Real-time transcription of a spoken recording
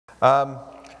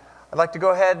I'd like to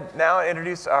go ahead now and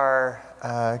introduce our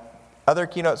other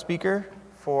keynote speaker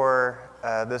for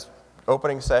this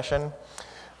opening session.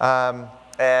 His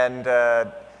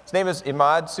name is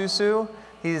Imad Sousou.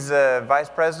 He's a vice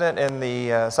president in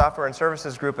the software and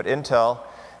services group at Intel.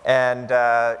 And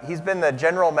he's been the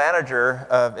general manager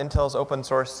of Intel's Open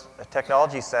Source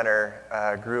Technology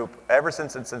Center group ever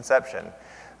since its inception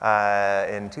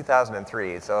in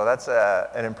 2003. So that's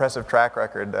an impressive track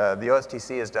record. The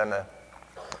OSTC has done an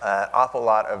awful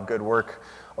lot of good work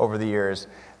over the years.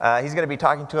 He's going to be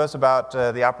talking to us about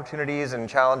the opportunities and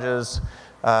challenges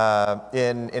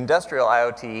in industrial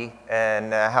IoT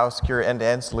and how secure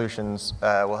end-to-end solutions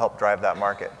will help drive that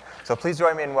market. So please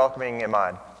join me in welcoming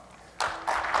Imad.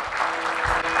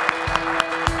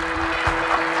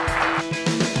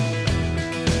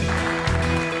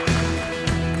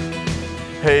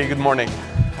 Hey, good morning.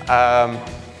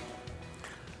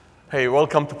 Hey,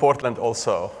 welcome to Portland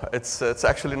also. It's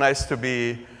actually nice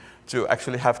to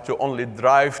actually have to only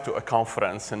drive to a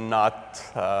conference and not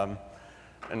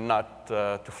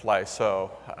to fly.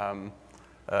 So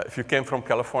if you came from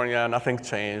California, nothing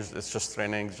changed. It's just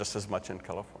raining just as much in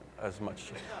California as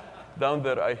much down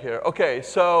there, I hear. Okay,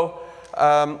 so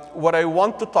what I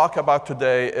want to talk about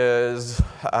today is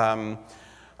I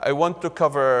want to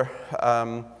cover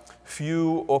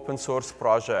few open source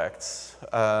projects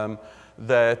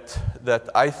that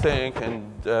I think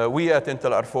and we at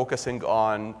Intel are focusing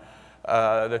on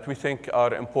that we think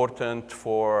are important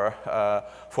for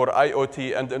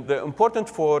IoT and they're important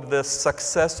for the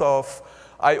success of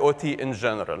IoT in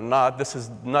general. This is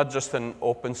not just an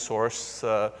open source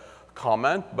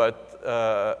comment, but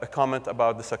a comment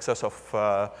about the success of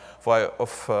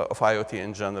IoT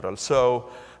in general. So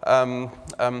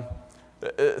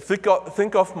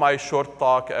think of my short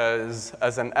talk as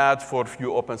an ad for a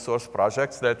few open source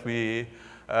projects that we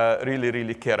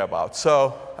really care about.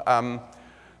 So,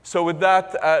 so with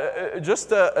that,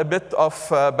 just a bit of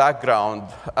background.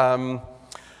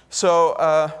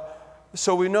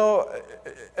 So we know,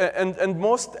 and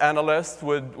most analysts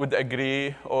would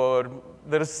agree, or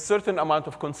there is a certain amount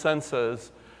of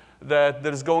consensus that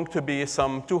there's going to be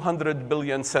some 200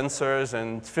 billion sensors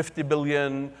and 50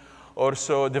 billion or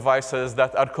so devices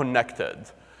that are connected.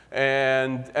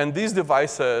 And these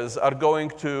devices are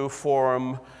going to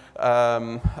form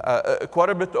quite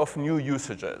a bit of new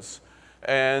usages.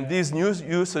 And these new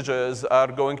usages are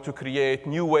going to create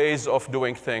new ways of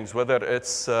doing things, whether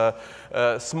it's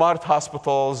smart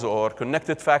hospitals or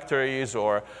connected factories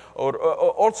or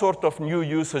all sorts of new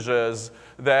usages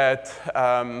that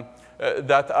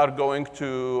that are going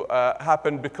to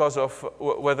happen because of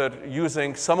whether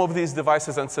using some of these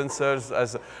devices and sensors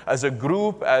as a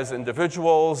group, as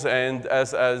individuals, and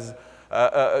as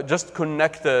just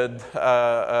connected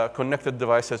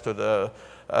devices to the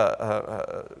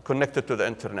connected to the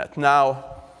internet.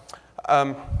 Now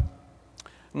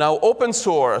open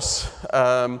source,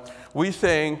 we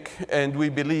think and we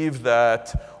believe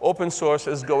that open source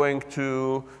is going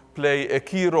to play a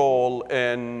key role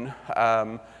in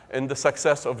the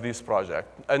success of these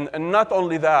projects. And not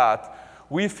only that,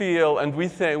 we feel and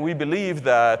we believe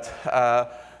that,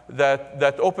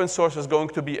 that open source is going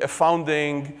to be a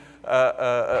founding,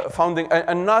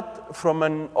 and not from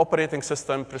an operating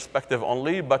system perspective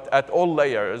only, but at all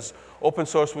layers, open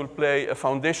source will play a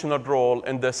foundational role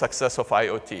in the success of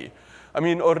IoT. I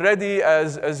mean, already,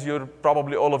 as you're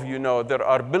probably all of you know, there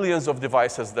are billions of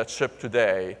devices that ship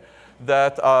today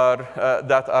that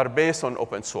are based on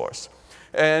open source.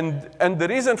 And the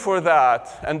reason for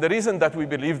that, and the reason that we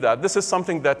believe that, this is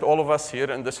something that all of us here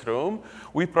in this room,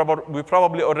 we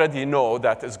probably already know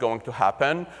that is going to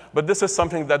happen, but this is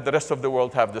something that the rest of the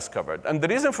world have discovered. And the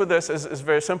reason for this is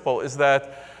very simple, is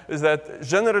that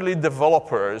generally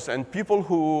developers and people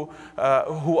who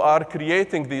are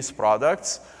creating these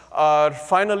products are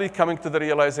finally coming to the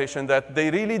realization that they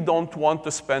really don't want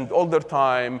to spend all their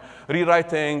time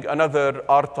rewriting another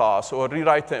RTOS or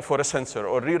rewriting for a sensor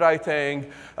or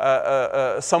rewriting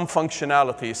some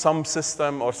functionality, some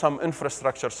system or some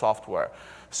infrastructure software.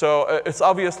 So it's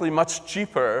obviously much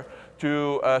cheaper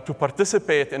to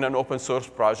participate in an open source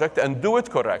project and do it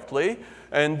correctly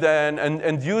and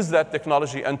then use that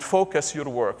technology and focus your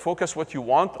work, focus what you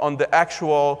want on the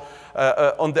actual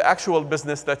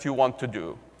business that you want to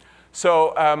do.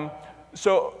 So,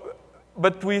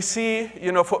 but we see,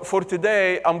 you know, for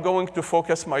today, I'm going to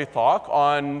focus my talk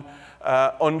on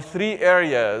three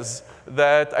areas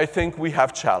that I think we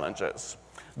have challenges.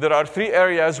 There are three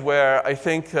areas where I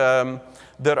think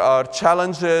there are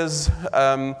challenges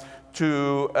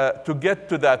to get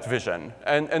to that vision.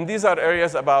 And these are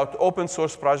areas about open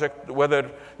source project, whether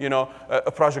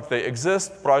a project they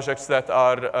exist, projects that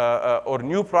are, or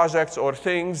new projects, or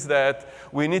things that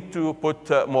we need to put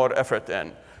more effort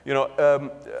in.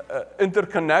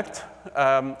 Interconnect,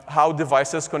 how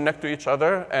devices connect to each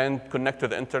other and connect to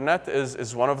the internet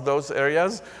is one of those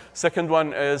areas. Second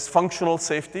one is functional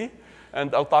safety,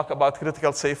 and I'll talk about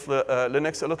critical safe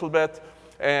Linux a little bit.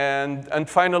 And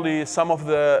finally, some of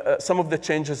the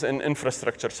changes in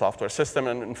infrastructure software, system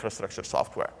and infrastructure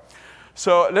software.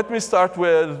 So let me start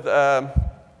with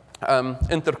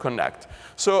interconnect.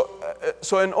 So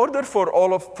in order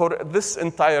for this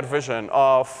entire vision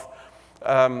of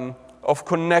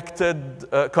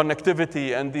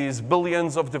connectivity and these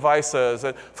billions of devices,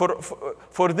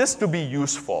 for this to be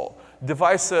useful,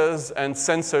 devices and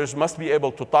sensors must be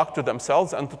able to talk to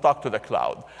themselves and to talk to the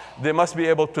cloud. They must be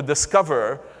able to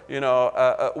discover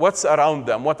what's around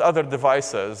them, what other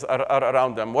devices are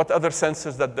around them, what other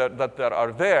sensors that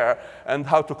are there, and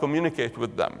how to communicate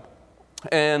with them.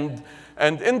 And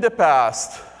in the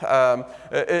past,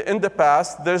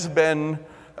 there's been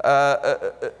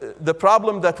the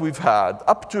problem that we've had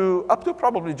up to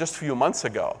probably just a few months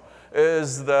ago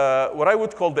is what I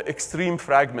would call the extreme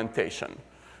fragmentation.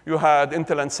 You had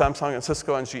Intel and Samsung and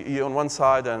Cisco and GE on one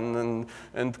side, and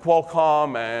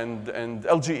Qualcomm and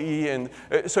LGE, and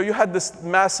so you had this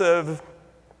massive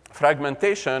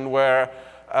fragmentation where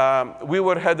we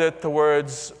were headed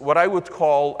towards what I would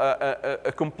call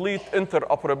a complete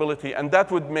interoperability, and that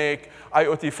would make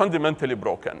IoT fundamentally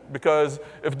broken. Because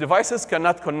if devices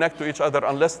cannot connect to each other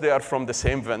unless they are from the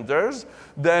same vendors,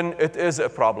 then it is a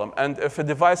problem. And if a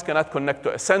device cannot connect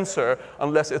to a sensor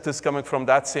unless it is coming from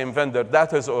that same vendor,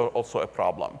 that is also a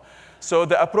problem. So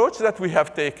the approach that we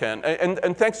have taken,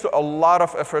 and thanks to a lot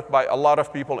of effort by a lot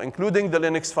of people, including the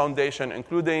Linux Foundation,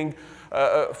 including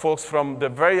folks from the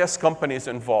various companies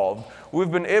involved,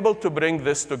 we've been able to bring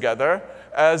this together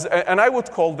and I would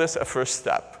call this a first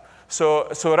step. So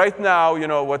right now,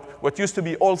 what used to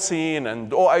be All-Seen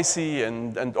and OIC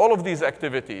and all of these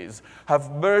activities have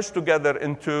merged together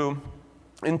into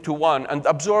one and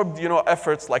absorbed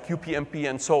efforts like UPnP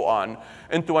and so on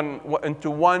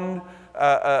into one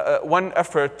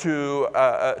effort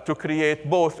to create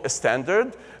both a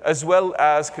standard as well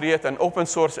as create an open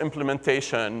source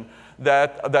implementation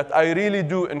that I really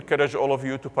do encourage all of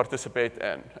you to participate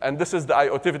in. And this is the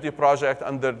IoTivity project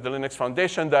under the Linux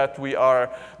Foundation that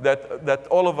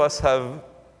all of us have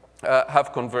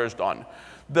converged on.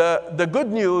 The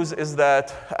good news is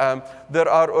that there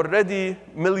are already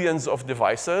millions of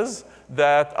devices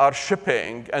that are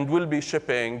shipping and will be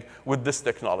shipping with this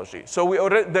technology. So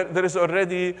there is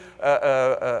already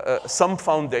some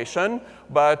foundation,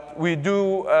 but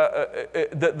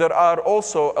there are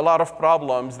also a lot of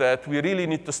problems that we really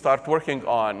need to start working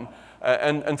on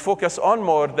and focus on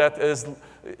more. That is,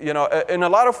 in a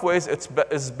lot of ways,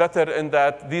 it's better in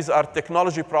that these are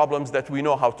technology problems that we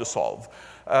know how to solve.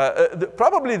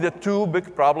 Probably the two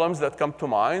big problems that come to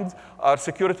mind are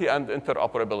security and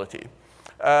interoperability.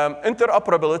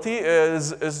 Interoperability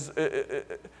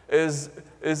is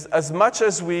as much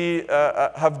as we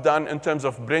have done in terms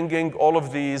of bringing all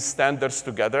of these standards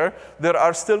together, there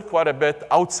are still quite a bit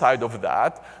outside of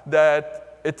that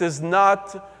it is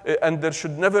not, and there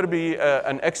should never be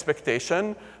an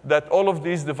expectation that all of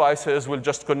these devices will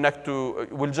just connect to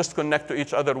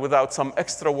each other without some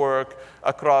extra work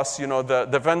across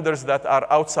the vendors that are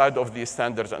outside of these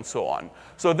standards and so on.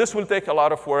 So this will take a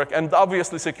lot of work, and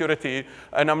obviously security,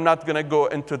 and I'm not going to go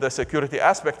into the security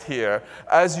aspect here.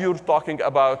 As you're talking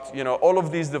about all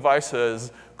of these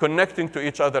devices connecting to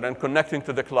each other and connecting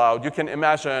to the cloud, you can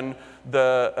imagine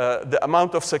the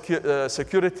amount of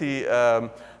security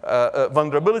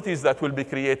vulnerabilities that will be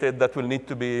created that will need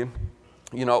to be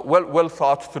well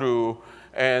thought through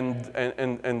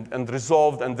and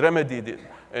resolved and remedied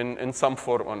in some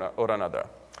form or another.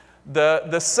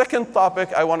 The second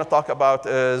topic I want to talk about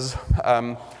is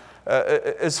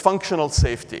functional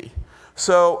safety.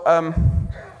 So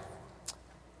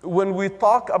when we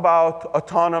talk about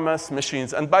autonomous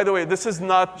machines, and by the way, this is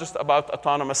not just about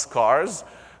autonomous cars.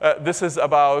 This is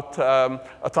about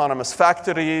autonomous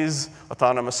factories,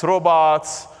 autonomous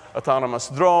robots, autonomous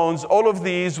drones. All of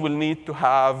these will need to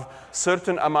have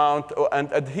certain amount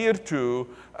and adhere to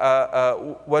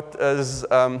what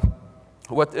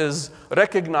is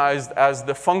recognized as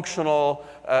the functional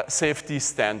safety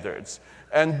standards.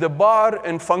 And the bar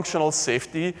in functional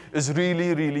safety is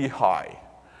really, really high.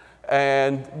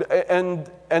 And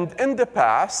in the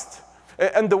past,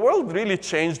 and the world really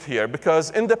changed here,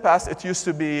 because in the past it used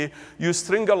to be you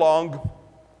string along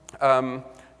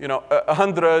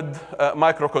 100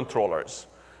 microcontrollers.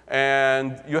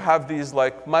 And you have these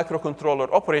like microcontroller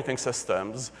operating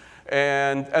systems,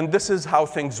 and this is how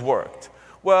things worked.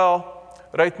 Well,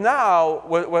 right now,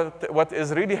 what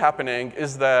is really happening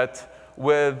is that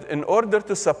in order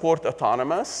to support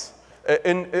autonomous,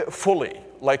 fully,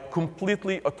 like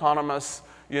completely autonomous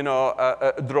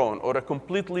drone or a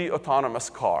completely autonomous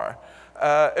car,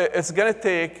 it's going to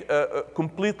take a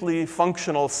completely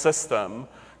functional system,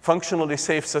 functionally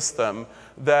safe system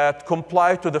that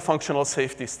comply to the functional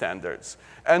safety standards.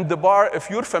 And the bar, if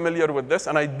you're familiar with this,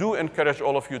 and I do encourage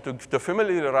all of you to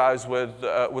familiarize with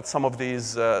some of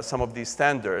these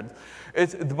standards,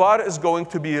 the bar is going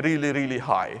to be really, really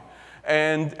high.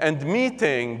 And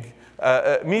meeting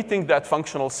that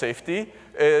functional safety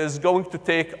is going to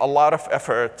take a lot of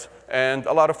effort and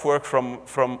a lot of work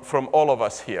from all of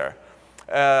us here.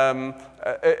 And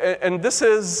this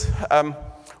is,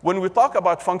 when we talk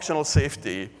about functional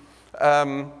safety,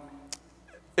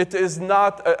 it is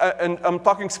not, and I'm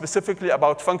talking specifically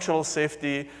about functional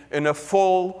safety in a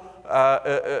full,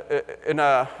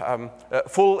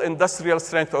 full industrial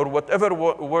strength, or whatever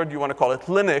word you want to call it,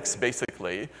 Linux,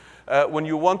 basically. When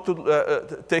you want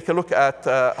to take a look at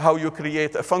how you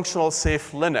create a functional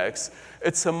safe Linux,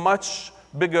 it's a much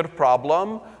bigger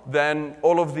problem than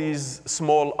all of these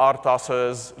small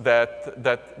RTOSes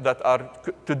that are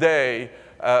today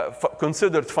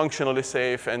considered functionally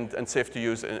safe and safe to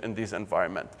use in these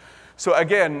environments. So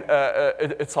again,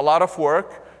 it's a lot of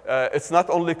work. It's not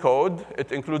only code.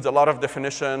 It includes a lot of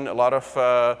definition, a lot of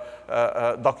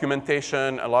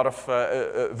documentation, a lot of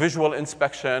visual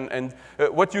inspection, and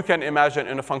what you can imagine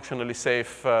in a functionally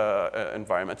safe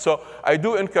environment. So I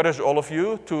do encourage all of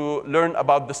you to learn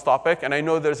about this topic, and I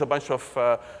know there's a bunch of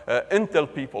Intel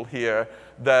people here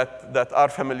that are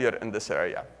familiar in this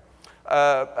area.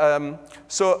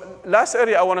 So last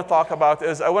area I want to talk about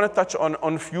is I want to touch on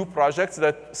a few projects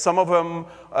that some of them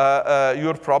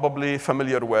you're probably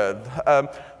familiar with.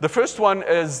 The first one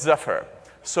is Zephyr.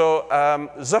 So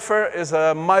Zephyr is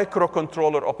a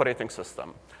microcontroller operating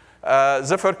system.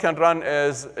 Zephyr can run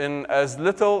in as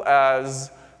little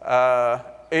as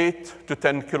 8 to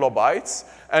 10 kilobytes,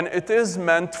 and it is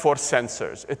meant for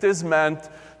sensors. It is meant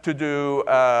to do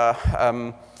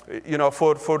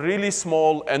for really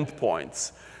small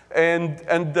endpoints. And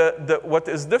what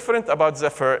is different about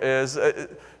Zephyr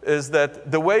is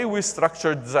that the way we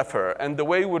structured Zephyr and the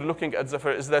way we're looking at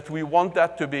Zephyr is that we want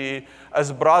that to be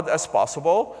as broad as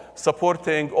possible,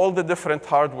 supporting all the different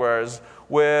hardwares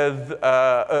with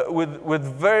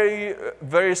very,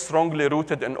 very strongly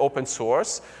rooted in open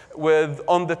source, with,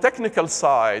 on the technical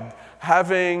side,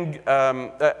 having,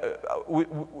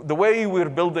 the way we're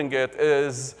building it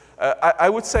is, I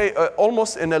would say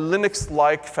almost in a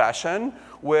Linux-like fashion,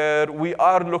 where we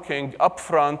are looking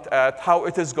upfront at how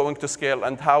it is going to scale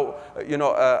and how,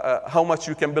 how much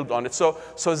you can build on it. So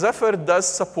Zephyr does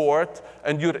support,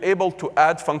 and you're able to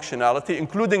add functionality,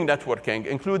 including networking,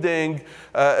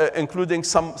 including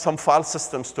some file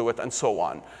systems to it, and so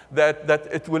on, that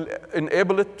it will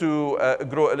enable it to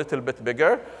grow a little bit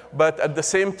bigger. But at the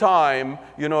same time,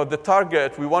 the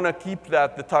target, we want to keep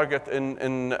the target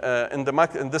in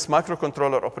this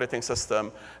microcontroller operating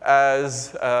system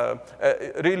as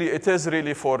really, it is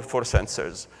really for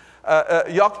sensors.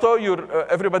 Yocto,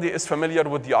 everybody is familiar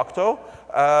with Yocto.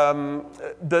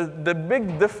 The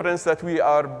big difference that we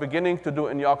are beginning to do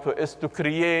in Yocto is to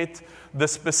create the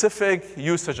specific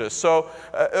usages. So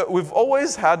we've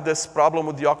always had this problem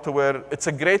with Yocto where it's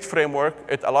a great framework.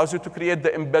 It allows you to create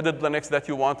the embedded Linux that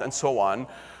you want and so on.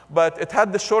 But it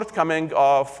had the shortcoming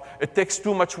of it takes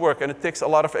too much work and it takes a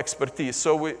lot of expertise.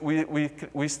 So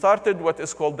we started what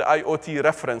is called the IoT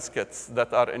reference kits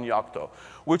that are in Yocto,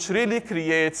 which really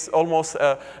creates almost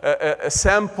a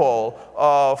sample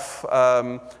of,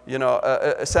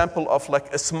 a sample of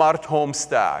like a smart home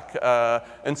stack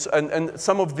and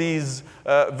some of these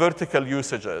vertical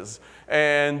usages.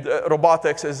 And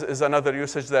robotics is another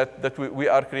usage that we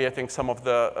are creating some of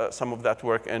that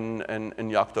work in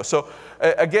Yocto. So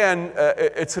again,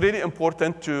 it's really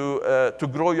important to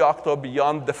grow Yocto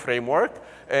beyond the framework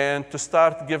and to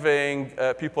start giving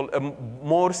people a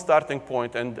more starting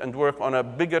point and work on a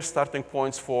bigger starting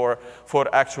points for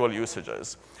actual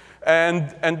usages.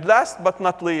 And last but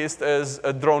not least is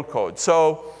Dronecode.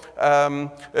 So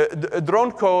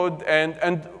Dronecode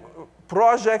and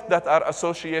projects that are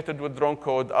associated with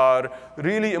Dronecode are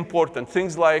really important.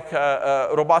 Things like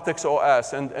Robotics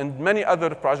OS and many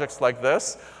other projects like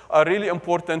this are really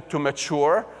important to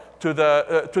mature to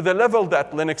the level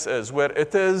that Linux is, where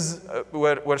it is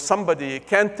where somebody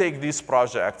can take these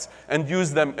projects and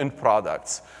use them in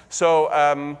products. So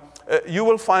you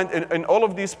will find in all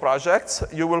of these projects,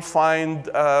 you will find,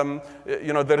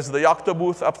 there's the Yocto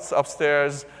booth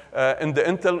upstairs. In the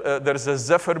Intel, there's a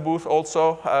Zephyr booth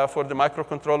also for the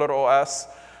microcontroller OS.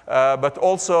 But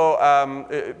also,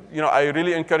 I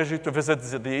really encourage you to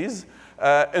visit these.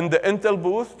 In the Intel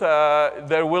booth,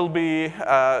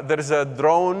 there's a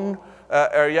drone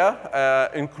area,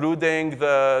 including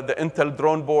the Intel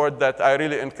drone board that I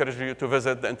really encourage you to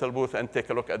visit the Intel booth and take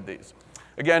a look at these.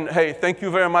 Again, hey, thank you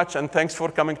very much, and thanks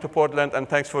for coming to Portland, and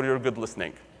thanks for your good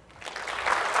listening.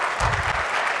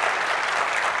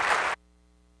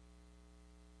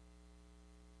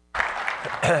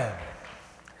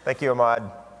 Thank you, Imad.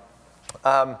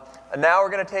 And now we're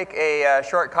going to take a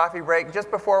short coffee break. Just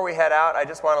before we head out, I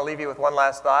just want to leave you with one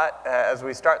last thought as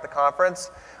we start the conference.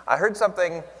 I heard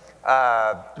something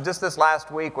just this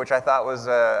last week, which I thought was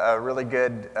a really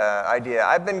good idea.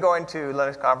 I've been going to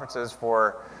Linux conferences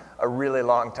for a really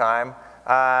long time.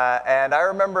 And I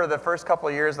remember the first couple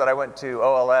of years that I went to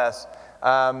OLS.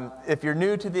 If you're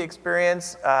new to the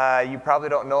experience, you probably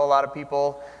don't know a lot of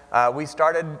people. We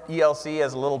started ELC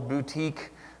as a little boutique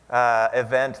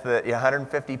event that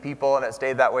 150 people, and it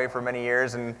stayed that way for many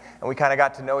years, and we kind of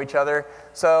got to know each other.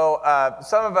 So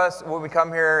some of us, when we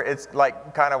come here, it's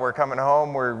like kind of we're coming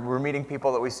home. We're meeting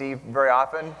people that we see very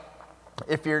often.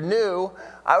 If you're new,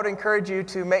 I would encourage you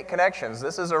to make connections.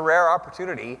 This is a rare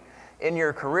opportunity in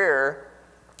your career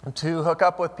to hook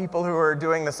up with people who are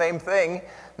doing the same thing,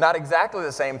 not exactly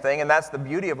the same thing, and that's the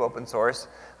beauty of open source.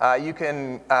 You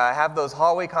can have those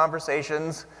hallway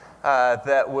conversations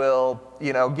that will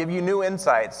give you new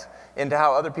insights into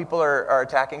how other people are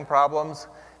attacking problems.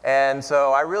 And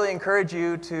so I really encourage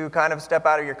you to kind of step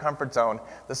out of your comfort zone.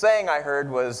 The saying I heard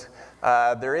was,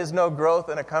 there is no growth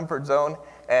in a comfort zone,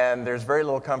 and there's very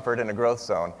little comfort in a growth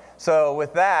zone. So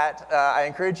with that, I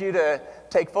encourage you to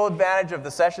take full advantage of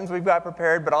the sessions we've got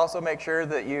prepared, but also make sure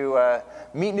that you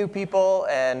meet new people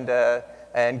and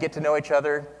get to know each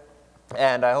other.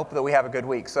 And I hope that we have a good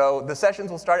week. So the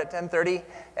sessions will start at 10:30,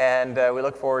 and we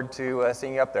look forward to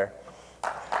seeing you up there.